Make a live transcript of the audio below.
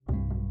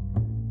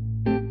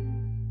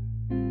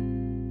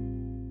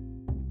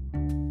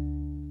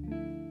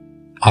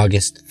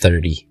August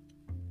 30.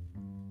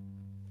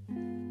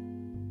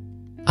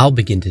 I'll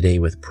begin today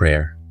with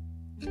prayer.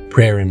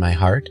 Prayer in my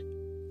heart,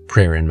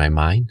 prayer in my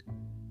mind,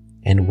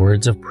 and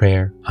words of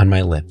prayer on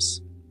my lips.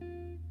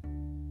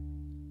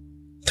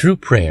 Through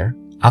prayer,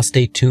 I'll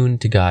stay tuned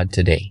to God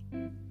today,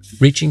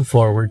 reaching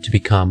forward to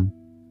become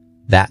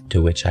that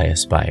to which I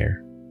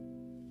aspire.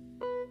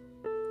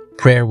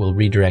 Prayer will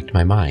redirect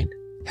my mind,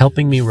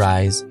 helping me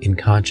rise in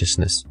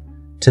consciousness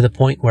to the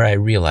point where I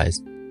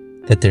realize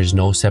that there's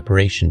no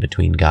separation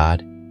between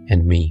God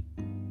and me.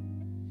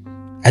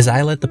 As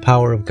I let the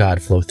power of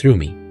God flow through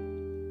me,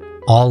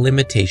 all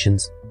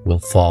limitations will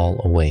fall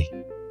away.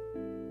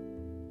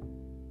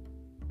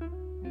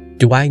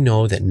 Do I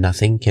know that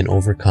nothing can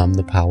overcome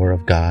the power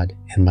of God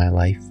in my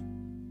life?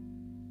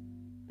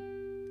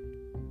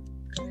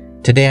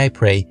 Today I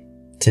pray,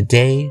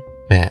 today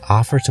may I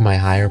offer to my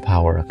higher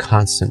power a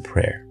constant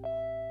prayer,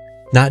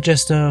 not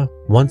just a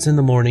once in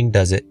the morning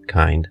does it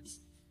kind.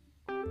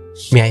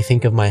 May I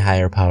think of my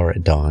higher power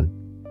at dawn,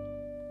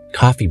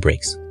 coffee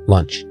breaks,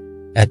 lunch,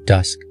 at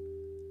dusk,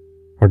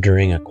 or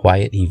during a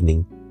quiet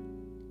evening,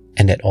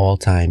 and at all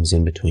times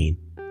in between.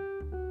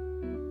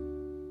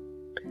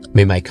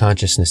 May my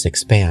consciousness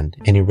expand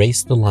and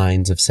erase the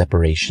lines of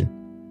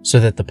separation so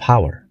that the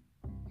power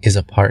is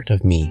a part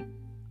of me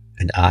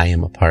and I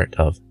am a part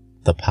of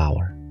the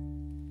power.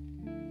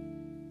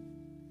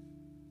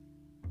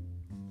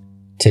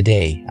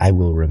 Today I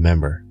will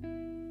remember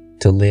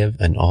to live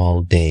an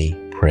all-day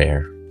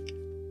prayer.